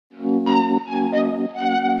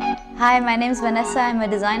Hi, my name is Vanessa. I'm a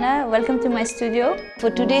designer. Welcome to my studio. For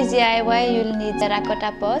today's DIY, you'll need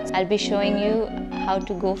terracotta pots. I'll be showing you how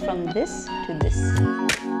to go from this to this.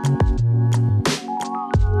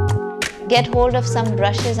 Get hold of some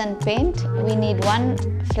brushes and paint. We need one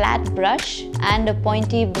flat brush and a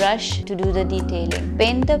pointy brush to do the detailing.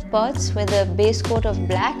 Paint the pots with a base coat of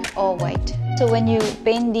black or white. So when you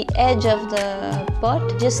paint the edge of the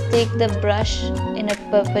pot, just take the brush in a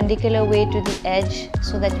perpendicular way to the edge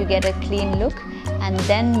so that you get a clean look, and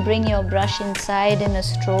then bring your brush inside in a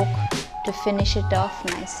stroke to finish it off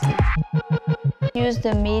nicely. Use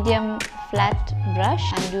the medium flat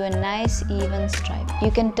brush and do a nice even stripe.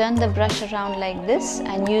 You can turn the brush around like this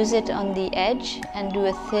and use it on the edge and do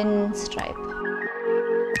a thin stripe.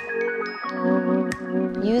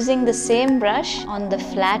 Using the same brush on the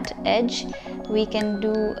flat edge, we can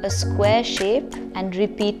do a square shape and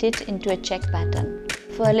repeat it into a check pattern.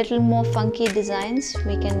 For a little more funky designs,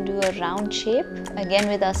 we can do a round shape. Again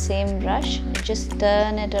with our same brush, just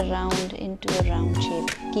turn it around into a round shape,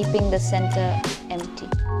 keeping the center empty.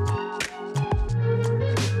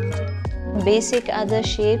 Basic other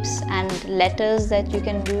shapes and letters that you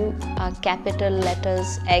can do are capital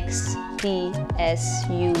letters X, T, S,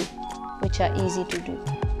 U, which are easy to do.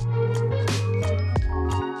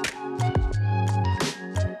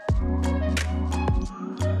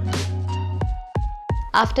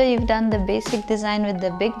 After you've done the basic design with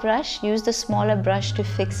the big brush, use the smaller brush to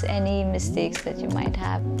fix any mistakes that you might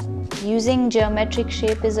have. Using geometric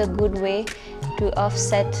shape is a good way to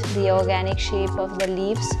offset the organic shape of the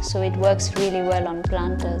leaves, so it works really well on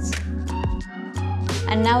planters.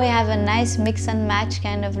 And now we have a nice mix and match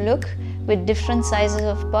kind of look with different sizes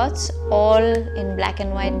of pots, all in black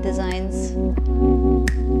and white designs.